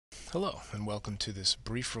Hello and welcome to this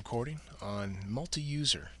brief recording on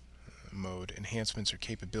multi-user mode enhancements or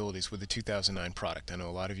capabilities with the 2009 product. I know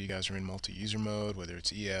a lot of you guys are in multi-user mode, whether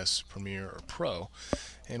it's ES, Premier, or Pro,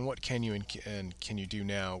 and what can you can you do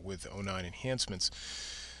now with 09 enhancements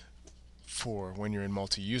for when you're in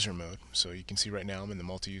multi-user mode. So you can see right now I'm in the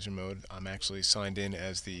multi-user mode. I'm actually signed in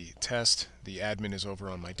as the test. The admin is over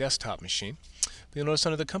on my desktop machine. But you'll notice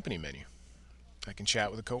under the company menu I can chat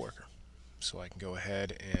with a coworker. So I can go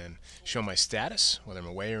ahead and show my status, whether I'm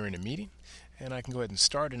away or in a meeting, and I can go ahead and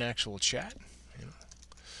start an actual chat,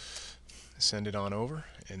 send it on over,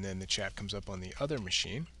 and then the chat comes up on the other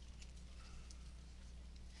machine.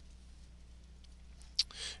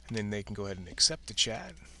 And then they can go ahead and accept the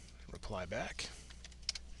chat, reply back,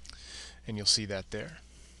 and you'll see that there.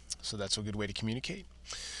 So that's a good way to communicate.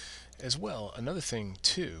 As well, another thing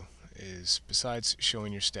too is, besides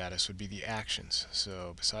showing your status, would be the actions.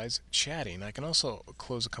 So besides chatting, I can also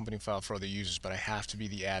close a company file for other users, but I have to be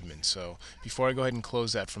the admin. So before I go ahead and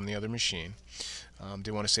close that from the other machine,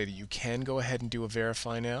 do want to say that you can go ahead and do a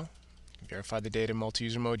verify now. Verify the data in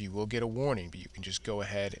multi-user mode. You will get a warning, but you can just go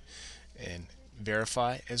ahead and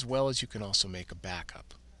verify, as well as you can also make a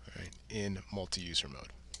backup, right, in multi-user mode.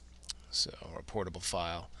 So, or a portable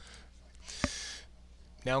file.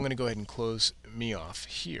 Now I'm going to go ahead and close me off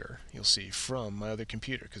here, you'll see, from my other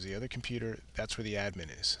computer, because the other computer, that's where the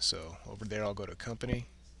admin is. So over there I'll go to company,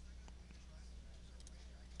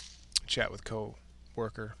 chat with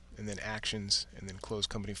co-worker, and then actions, and then close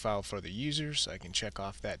company file for the users. I can check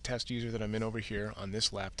off that test user that I'm in over here on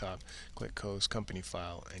this laptop, click close company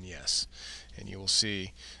file, and yes. And you will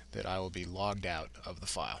see that I will be logged out of the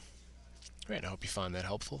file. Alright, I hope you found that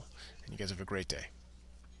helpful, and you guys have a great day.